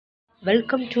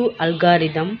Welcome to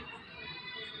algorithm.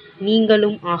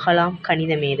 நீங்களும் ஆகலாம்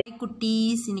கணித மேதை.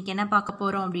 குட்டீஸ், இன்னைக்கு என்ன பார்க்க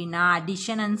போகிறோம் அப்படின்னா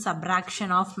addition and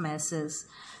subtraction of measures.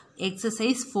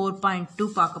 Exercise 4.2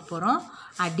 பார்க்க போகிறோம்.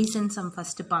 அடிஷன் சம்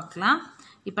ஃபஸ்ட்டு பார்க்கலாம்.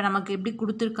 இப்போ நமக்கு எப்படி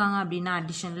கொடுத்துருக்காங்க அப்படின்னா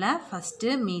அடிஷனில்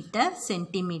ஃபஸ்ட்டு மீட்டர்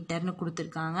சென்டிமீட்டர்னு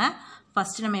கொடுத்துருக்காங்க.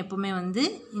 ஃபஸ்ட்டு நம்ம எப்போவுமே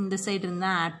இந்த சைடு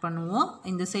இருந்தால் ஆட் பண்ணுவோம்.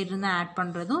 இந்த சைடு இருந்தால் ஆட்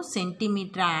பண்ணுறதும்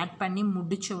சென்டிமீட்டரை ஆட் பண்ணி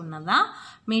முடித்த உடனே தான்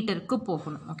மீட்டருக்கு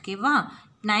போகணும். ஓகேவா?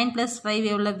 9 + 5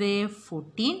 எவ்வளவு?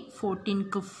 14.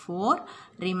 14க்கு 4,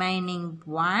 ரிமைனிங்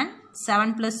 1.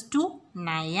 7 + 2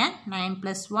 9. 9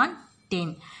 + 1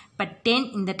 10. இப்போ 10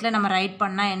 இந்த இடத்துல நம்ம ரைட்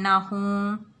பண்ணால் என்ன ஆகும்?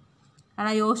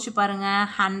 நல்லா யோசிச்சு பாருங்கள்.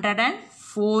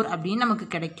 104 அப்படின்னு நமக்கு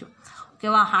கிடைக்கும்.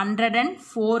 ஓகேவா?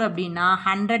 104 அப்படின்னா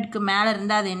 100க்கு மேலே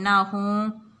இருந்தால் அது என்ன ஆகும்?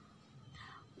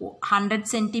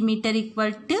 100 சென்டிமீட்டர்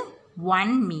 = 1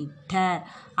 மீட்டர்.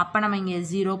 அப்போ நம்ம இங்கே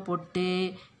 0 போட்டு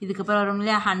இதுக்கப்புறம் வரும்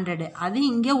இல்லையா 100, அது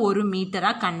இங்கே 1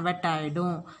 மீட்டராக கன்வெர்ட்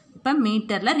ஆகிடும். இப்போ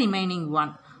மீட்டரில் ரிமைனிங்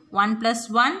 1. 1 +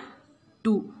 1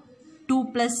 2. 2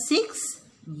 + 6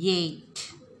 8.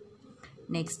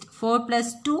 நெக்ஸ்ட் 4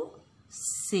 + 2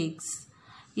 6.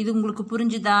 இது உங்களுக்கு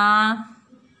புரிஞ்சுதா?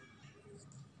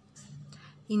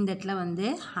 இந்த இடத்துல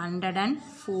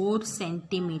 104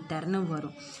 சென்டிமீட்டர்னு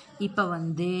வரும். இப்போ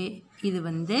இது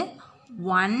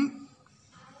 1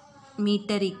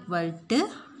 மீட்டர் =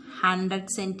 100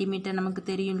 சென்டிமீட்டர் நமக்கு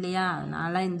தெரியும் இல்லையா?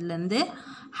 அதனால் இதுலேருந்து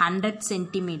 100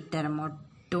 சென்டிமீட்டர்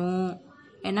மட்டும்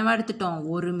என்னவா எடுத்துட்டோம்?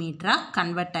 1 மீட்டராக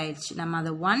கன்வெர்ட் ஆயிடுச்சு. நம்ம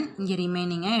அதை 1 இங்கே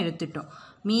ரிமைனிங்காக எடுத்துட்டோம்.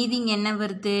 மீதி இங்கே என்ன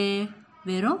வருது?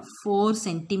 வெறும் 4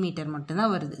 சென்டிமீட்டர்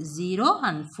மட்டும்தான் வருது. 0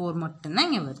 and 4 மட்டும்தான்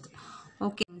இங்கே வருது.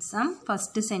 Okay, some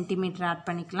first centimetre add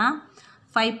பண்ணிக்கலாம்.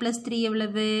 5 + 3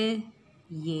 எவ்வளவு?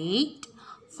 8.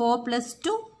 4 +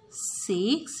 2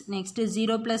 6. நெக்ஸ்ட்டு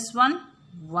 0 + 1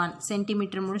 1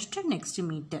 சென்டிமீட்டர் முடிச்சுட்டு next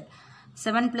metre.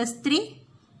 7 + 3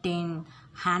 10.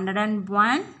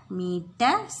 101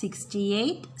 metre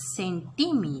 68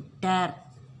 centimetre.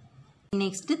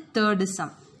 Next third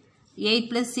some. 8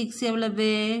 + 6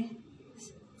 எவ்வளவு?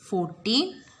 14.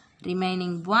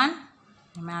 ரிமைனிங் 1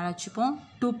 மேலே வச்சுப்போம்.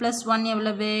 2 + 1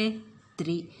 எவ்வளவு?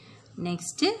 3.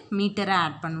 நெக்ஸ்ட்டு மீட்டரை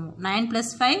ஆட் பண்ணுவோம். 9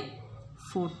 + 5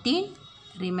 14.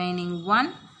 ரிமைனிங் 1.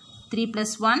 3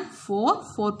 + 1 4.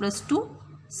 4 + 2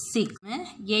 6.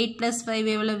 8 + 5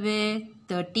 எவ்வளவு?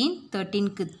 13.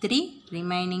 13க்கு 3.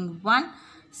 ரிமைனிங் 1.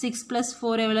 6 +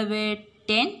 4 எவ்வளவு?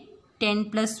 10. 10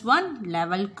 + 1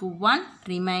 11க்கு 1.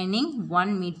 ரிமைனிங்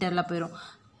 1 மீட்டரில் போயிடும்.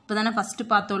 இப்போ தானே ஃபஸ்ட்டு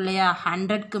பார்த்தோம் இல்லையா?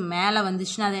 100க்கு மேலே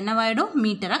வந்துச்சுன்னா அது என்னவாயிடும்?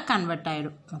 மீட்டராக கன்வெர்ட்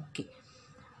ஆகிடும். ஓகே.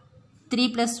 3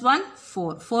 + 1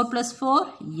 4. 4 + 4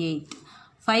 8.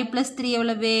 5 + 3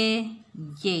 எவ்வளவு?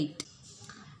 8.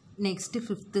 நெக்ஸ்ட்டு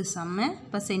ஃபிஃப்த்து சம்மு.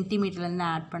 இப்போ சென்டிமீட்டர்லேருந்து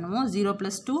ஆட் பண்ணுவோம். 0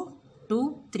 + 2 2.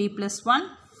 3 + 1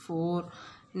 4.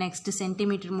 நெக்ஸ்ட்டு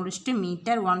சென்டிமீட்டர் முடிச்சுட்டு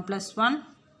metre. 1 + 1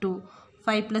 2.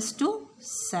 5 + 2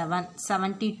 7.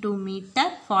 72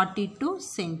 metre 42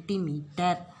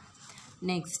 centimetre.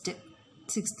 Next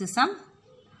sixth some.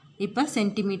 இப்போ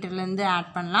சென்டிமீட்டர்லேருந்து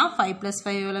ஆட் பண்ணலாம். 5 +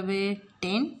 5 எவ்வளவு?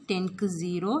 10. 10க்கு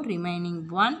 0. ரிமைனிங்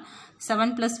 1.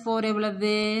 7 + 4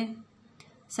 எவ்வளவு?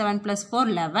 7 + 4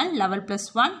 11. 11 +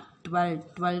 1 12.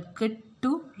 12க்கு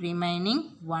 2. Remaining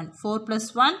 1. 4 +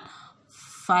 1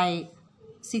 5.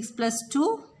 6 + 2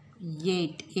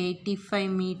 8. 85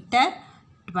 metre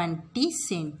 20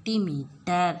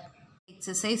 centimetre.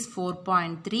 Exercise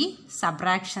 4.3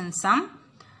 subtraction some.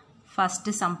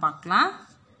 First some பார்க்கலாம்.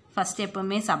 ஃபஸ்ட்டு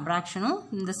எப்போவுமே சப்ராக்ஷனும்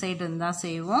இந்த சைடு இருந்தால்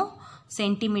செய்வோம்.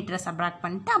 சென்டிமீட்டரை சப்ராக்ட்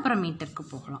பண்ணிட்டு அப்புறம் மீட்டருக்கு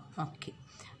போகலாம். ஓகே.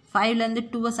 5லேருந்து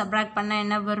 2 சப்ராக்ட் பண்ணால்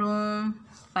என்ன வரும்?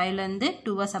 5லேருந்து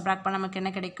 2 சப்ராக்ட் பண்ணால் நமக்கு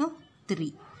என்ன கிடைக்கும்? 3.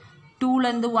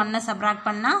 2லேருந்து 1 சப்ராக்ட்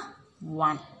பண்ணால்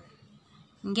 1.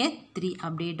 இங்கே 3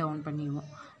 அப்படியே டவுன் பண்ணிடுவோம்.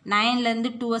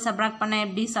 9லேருந்து 2 சப்ராக்ட் பண்ணால்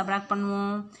எப்படி சப்ராக்ட்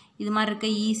பண்ணுவோம்? இது மாதிரி இருக்க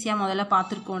ஈஸியாக முதல்ல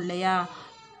பார்த்துருக்கோம் இல்லையா?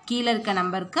 கீழே இருக்க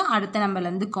நம்பருக்கு அடுத்த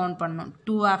நம்பர்லேருந்து கவுண்ட் பண்ணணும்.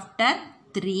 2 ஆஃப்டர்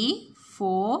 3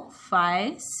 4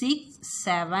 5 6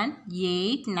 7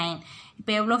 8 9.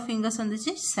 இப்போ எவ்வளோ ஃபிங்கர்ஸ்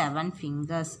வந்துச்சு? 7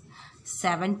 fingers.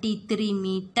 73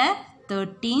 metre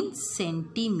 13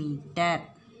 centimetre.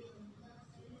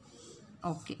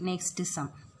 Okay. Next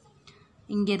some.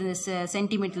 இங்கே இருந்து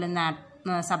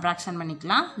சென்டிமீட்டர்லேருந்து சப்ராக்ஷன்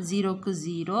பண்ணிக்கலாம். 0க்கு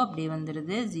 0 அப்படியே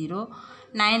வந்துடுது 0.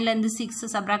 9லேருந்து 6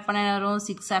 சப்ராக்ட் பண்ண வரும்.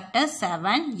 6 ஆஃப்டர்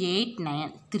 7 8 9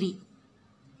 3.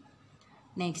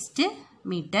 Next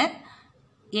metre.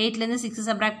 8லேருந்து 6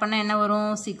 சப்ராக்ட் பண்ணால் என்ன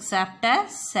வரும்? 6 ஆஃப்டர்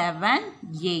 7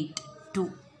 8 2.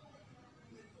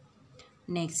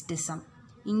 Next some.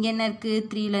 இங்கே என்ன இருக்குது?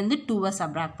 3லேருந்து 2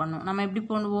 சப்ராக்ட் பண்ணுவோம். நம்ம எப்படி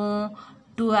பண்ணுவோம்?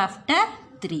 2 ஆஃப்டர்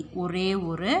 3 ஒரே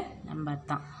ஒரு நம்பர்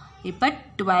தான். இப்போ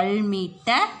 12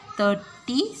 மீட்டர்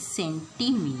 30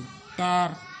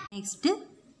 சென்டிமீட்டர். நெக்ஸ்ட்டு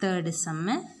தேர்டு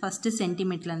சம்மு ஃபஸ்ட்டு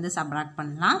சென்டிமீட்டர்லேருந்து சப்ராக்ட்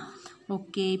பண்ணலாம்.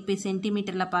 ஓகே, இப்போ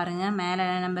சென்டிமீட்டரில் பாருங்கள், மேலே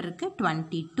நம்பர் இருக்குது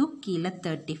 22, கீழே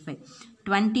 35.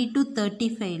 22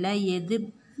 35ல் எது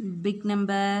பிக்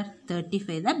நம்பர்?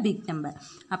 35 தான் பிக் நம்பர்.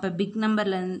 அப்போ பிக்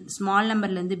நம்பர்லேருந்து ஸ்மால்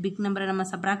நம்பர்லேருந்து பிக் நம்பரை நம்ம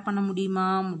சப்ராக்ட் பண்ண முடியுமா?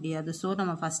 முடியாது. ஸோ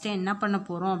நம்ம ஃபஸ்ட்டு என்ன பண்ண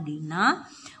போகிறோம் அப்படின்னா,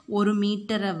 ஒரு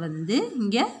மீட்டரை வந்து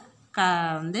இங்கே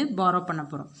பாரோ பண்ண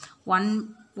போகிறோம்.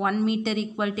 1 மீட்டர்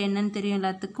ஈக்குவல் டு என்னன்னு தெரியும்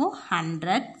எல்லாத்துக்கும்?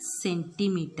 100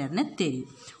 சென்டிமீட்டர்னு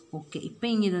தெரியும். ஓகே, இப்போ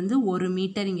இங்கே இது வந்து 1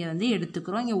 மீட்டர் இங்கே வந்து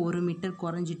எடுத்துக்கிறோம். இங்கே 1 மீட்டர்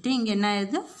குறைஞ்சிட்டு இங்கே என்ன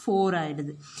ஆயிடுது? 4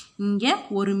 ஆகிடுது. இங்கே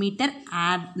 1 மீட்டர்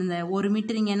இந்த 1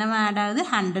 மீட்டர் இங்கே என்னவா ஆட் ஆகுது?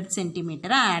 100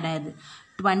 சென்டிமீட்டராக ஆட் ஆகுது.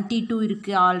 22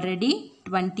 இருக்குது ஆல்ரெடி.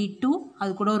 22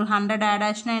 அது கூட ஒரு 100 ஆட்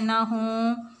ஆச்சுன்னா என்ன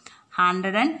ஆகும்?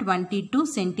 122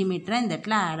 சென்டிமீட்டராக இந்த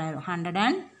இடத்துல ஆட்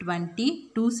ஆகிடும்.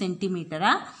 122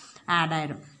 சென்டிமீட்டராக ஆட்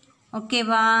ஆகிடும்.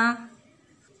 ஓகேவா?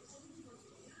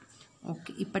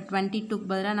 ஓகே, இப்போ 22க்கு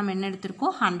பதிலாக நம்ம என்ன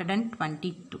எடுத்திருக்கோம்?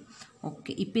 122.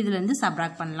 ஓகே, இப்போ இதுலேருந்து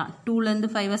சப்ராக்ட் பண்ணலாம். 2லேருந்து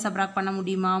 5 சப்ராக்ட் பண்ண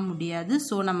முடியுமா? முடியாது.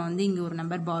 ஸோ நம்ம வந்து இங்கே ஒரு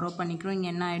நம்பர் பாரோ பண்ணிக்கிறோம்.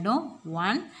 இங்கே என்ன ஆகிடும்?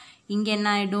 1. இங்கே என்ன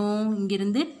ஆகிடும்?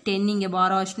 இங்கேருந்து 10 இங்கே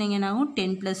பாரோ ஆச்சுன்னா இங்கே என்ன ஆகும்?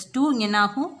 10 + 2 இங்கே என்ன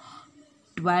ஆகும்?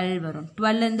 12 வரும்.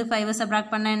 12லேருந்து 5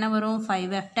 சப்ராக்ட் பண்ணால் என்ன வரும்?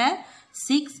 5 ஆஃப்டர்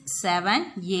 6 7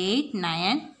 8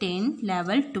 9 10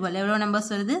 11 12 எவ்வளோ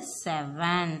நம்பர்ஸ் வருது?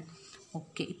 7.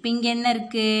 ஓகே, இப்போ இங்கே என்ன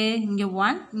இருக்குது? இங்கே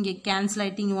 1 இங்கே கேன்சல்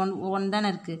ஆகிட்டு இங்கே 1 தானே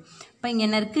இருக்குது. இப்போ இங்கே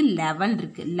என்ன இருக்குது? 11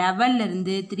 இருக்குது.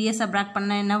 11லேருந்து 3 சப்ராக்ட்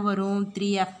பண்ணால் என்ன வரும்? 3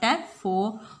 ஆஃப்டர் 4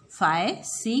 5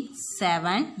 6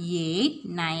 7 8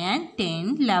 9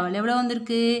 10 11 எவ்வளோ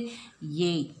வந்திருக்கு?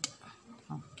 8.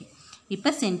 ஓகே, இப்போ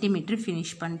சென்டிமீட்டர்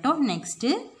ஃபினிஷ் பண்ணிட்டோம். நெக்ஸ்ட்டு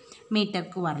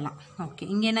மீட்டருக்கு வரலாம். ஓகே,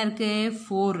 இங்கே என்ன இருக்குது?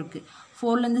 4 இருக்குது.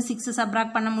 4லேருந்து 6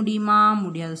 சப்ராக்ட் பண்ண முடியுமா?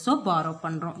 முடியாது. ஸோ பாரோ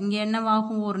பண்ணுறோம். இங்கே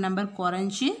என்னவாகும்? ஒரு நம்பர்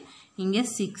குறைஞ்சி இங்கே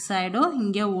 6 ஆகிடும்.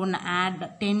 இங்கே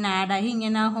 10 ஆட் ஆகி இங்கே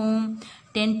என்ன ஆகும்?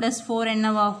 10 + 4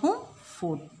 என்னவாகும்?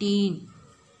 14.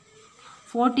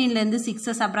 14லேருந்து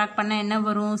 6 சப்ராக்ட் பண்ணால் என்ன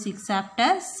வரும்? 6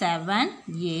 ஆஃப்டர் 7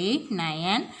 8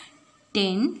 9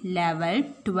 10 11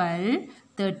 12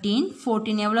 13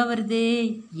 14 எவ்வளோ வருது?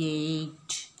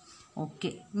 8. ஓகே,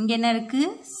 இங்கே என்ன இருக்குது?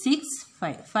 6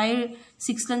 5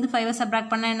 6லேருந்து 5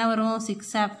 சப்ராக்ட் பண்ணால் என்ன வரும்?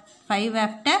 5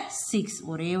 ஆஃப்டர் 6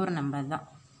 ஒரே ஒரு நம்பர் தான்.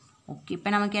 ஓகே, இப்போ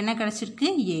நமக்கு என்ன கிடச்சிருக்கு?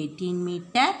 18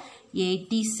 metre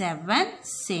 87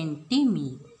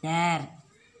 centimetre.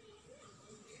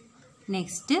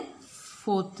 Next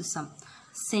 4th some.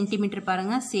 Centimetre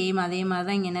பாருங்கள், சேம் அதே மாதிரி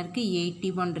தான். இங்கே என்ன இருக்குது?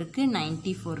 81 இருக்குது,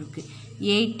 94 இருக்குது.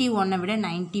 81 விட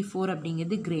 94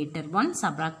 அப்படிங்கிறது greater 1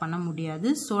 சப்ராக்ட் பண்ண முடியாது.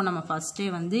 ஸோ நம்ம ஃபஸ்ட்டே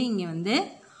வந்து இங்கே வந்து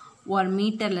 1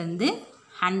 மீட்டர்லேருந்து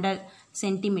 100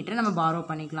 சென்டிமீட்டர் நம்ம பாரோ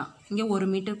பண்ணிக்கலாம். இங்கே 1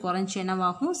 மீட்டர் குறைஞ்சி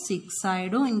என்னவாகும்? 6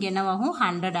 ஆகிடும். இங்கே என்னவாகும்?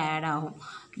 100 ஆட் ஆகும்.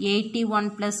 81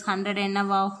 + 100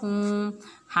 என்னவாகும்?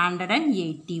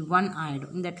 181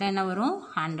 ஆகிடும். இந்த இடத்துல என்ன வரும்?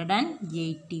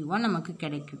 181 நமக்கு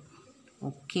கிடைக்கும்.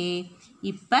 ஓகே,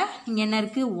 இப்போ இங்கே என்ன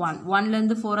இருக்குது?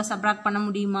 1லேருந்து 4 சப்ராக்ட் பண்ண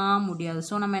முடியுமா? முடியாது.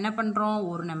 ஸோ நம்ம என்ன பண்ணுறோம்?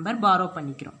 ஒரு நம்பர் பாரோ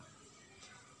பண்ணிக்கிறோம்.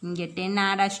 இங்கே 10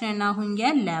 ஆட் ஆச்சுன்னா என்ன ஆகும்? இங்கே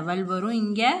 11 வரும்.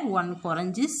 இங்கே 1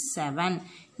 குறைஞ்சி 7.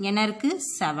 இங்கே என்ன இருக்குது?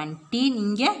 17.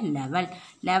 இங்கே 11.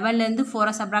 11லேருந்து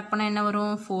 4 சப்ராக்ட் பண்ணால் என்ன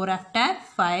வரும்? 4 ஆஃப்டர்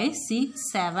 5 6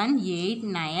 7 8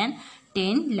 9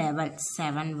 10 11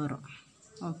 7 வரும்.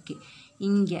 ஓகே,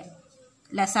 இங்கே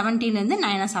 17லேருந்து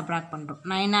 9 சப்ராக்ட் பண்ணுறோம்.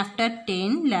 9 ஆஃப்டர்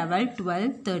 10 11 12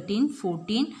 13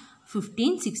 14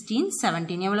 15 16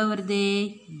 17 எவ்வளோ வருது?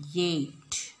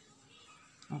 8.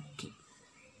 ஓகே,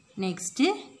 நெக்ஸ்ட்டு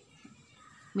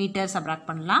மீட்டர் சப்ராக்ட்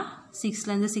பண்ணலாம்.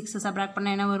 6லேருந்து 6 சப்ராக்ட்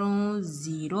பண்ணால் என்ன வரும்?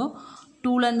 0.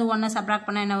 2லேருந்து 1 சப்ராக்ட்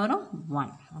பண்ணால் என்ன வரும்?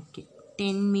 1. Okay,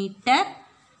 10 metre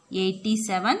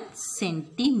 87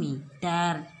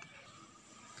 centimetre.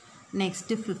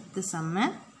 Next 5th சம்மு.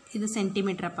 இது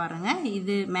சென்டிமீட்டரை பாருங்கள்.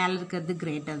 இது மேலே இருக்கிறது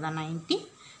கிரேட்டர் தான் 90,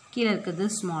 கீழே இருக்கிறது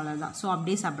ஸ்மாலர் தான். ஸோ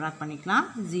அப்படியே சப்ராக்ட் பண்ணிக்கலாம்.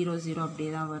 0 0 அப்படியே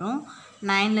தான் வரும்.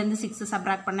 9லேருந்து 6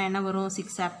 சப்ராக்ட் பண்ணால் என்ன வரும்?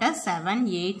 6 ஆஃப்டர் 7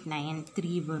 8 9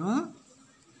 3 வரும்.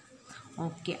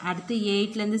 ஓகே, அடுத்து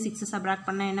 8லேருந்து 6 சப்ராக்ட்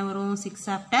பண்ணால் என்ன வரும்? 6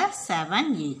 ஆஃப்டர் 7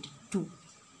 8 2.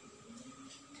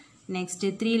 நெக்ஸ்ட்டு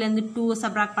 3லேருந்து 2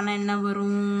 சப்ராக்ட் பண்ணால் என்ன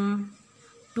வரும்?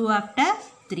 2 ஆஃப்டர்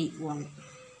 3 1.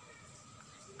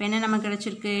 இப்போ என்ன நமக்கு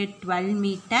கிடச்சிருக்கு? 12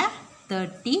 metre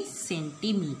 30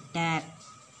 centimetre.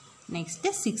 Next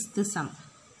 6th some.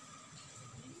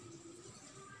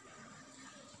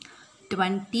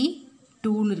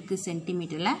 22 இருக்குது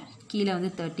சென்டிமீட்டரில், கீழே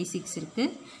வந்து 36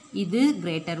 இருக்குது. இது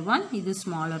கிரேட்டர் 1, இது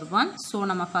ஸ்மாலர் 1. ஸோ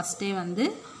நம்ம ஃபஸ்ட்டே வந்து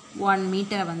 1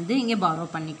 மீட்டரை வந்து இங்கே பாரோ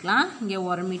பண்ணிக்கலாம். இங்கே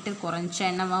 1 மீட்டர் குறைஞ்சா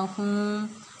என்னவாகும்?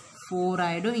 4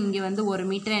 ஆகிடும். இங்கே வந்து 1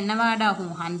 மீட்டர் என்னவா ஆட்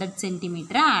ஆகும்? 100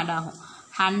 சென்டிமீட்டர் ஆட் ஆகும்.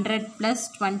 100 +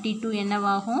 22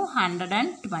 என்னவாகும்?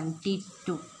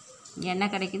 122. என்ன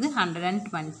கிடைக்குது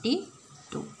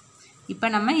 122. இப்போ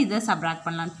நம்ம இதை சப்ராக்ட்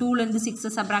பண்ணலாம். 2லேருந்து 6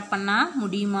 சப்ராக்ட் பண்ணால்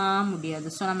முடியுமா? முடியாது.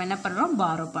 ஸோ நம்ம என்ன பண்ணுறோம்?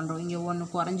 பாரோ பண்ணுறோம். இங்கே 1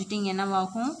 குறைஞ்சிட்டு இங்கே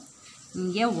என்னவாகும்?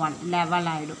 இங்கே 1 லெவல்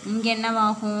ஆகிடும். இங்கே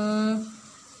என்னவாகும்?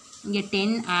 இங்கே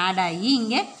 10 ஆட் ஆகி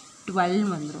இங்கே 12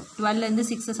 வந்துடும். 12லேருந்து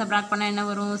 6 சப்ராக்ட் பண்ணால் என்ன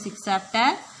வரும்? 6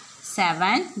 ஆஃப்டர்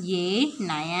 7 8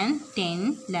 9 10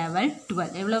 11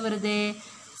 12 எவ்வளோ வருது?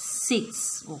 6.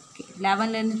 ஓகே.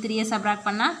 11லேருந்து 3 சப்ராக்ட்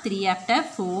பண்ணால் 3 ஆஃப்டர்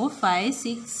 4 5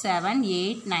 6 7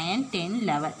 8 9 10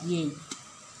 11 8.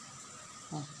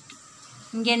 ஓகே.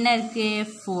 இங்கே என்ன இருக்குது?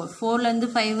 4. 4லேருந்து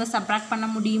 5 சப்ராக்ட் பண்ண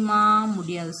முடியுமா?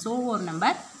 முடியாது. ஸோ ஒரு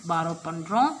நம்பர் பாரோ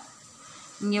பண்ணுறோம்.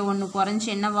 இங்கே 1 குறைஞ்சி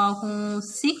என்னவாகும்?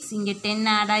 6. இங்கே 10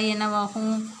 ஆட் ஆகி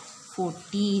என்னவாகும்?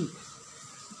 14.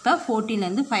 இப்போ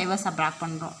 14லேருந்து 5 சப்ராக்ட்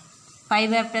பண்ணுறோம்.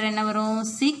 5 ஆஃப்டர் என்ன வரும்?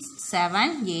 6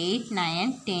 7 8 9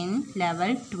 10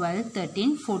 11 12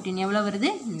 13 14 எவ்வளோ வருது?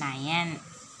 9.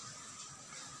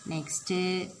 நெக்ஸ்ட்டு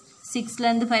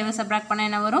 6லேருந்து 5 சப்ராக்ட் பண்ணால்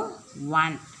என்ன வரும்?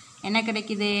 1. என்ன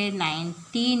கிடைக்குது?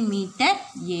 19 மீட்டர்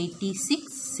 86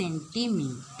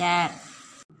 சென்டிமீட்டர்.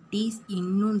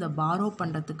 இன்னும் இந்த பாரோ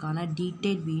பண்ணுறதுக்கான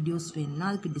டீட்டெயில் வீடியோஸ் வேணும்னா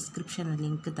அதுக்கு டிஸ்கிரிப்ஷனில்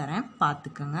லிங்க் தரேன்,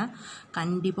 பார்த்துக்கோங்க.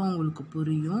 கண்டிப்பாக உங்களுக்கு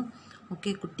புரியும்.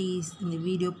 ஓகே குட்டீஸ், இந்த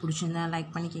வீடியோ பிடிச்சிருந்தா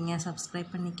லைக் பண்ணிக்கோங்க, சப்ஸ்கிரைப்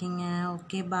பண்ணிக்கோங்க.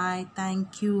 Okay bye,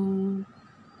 thank you.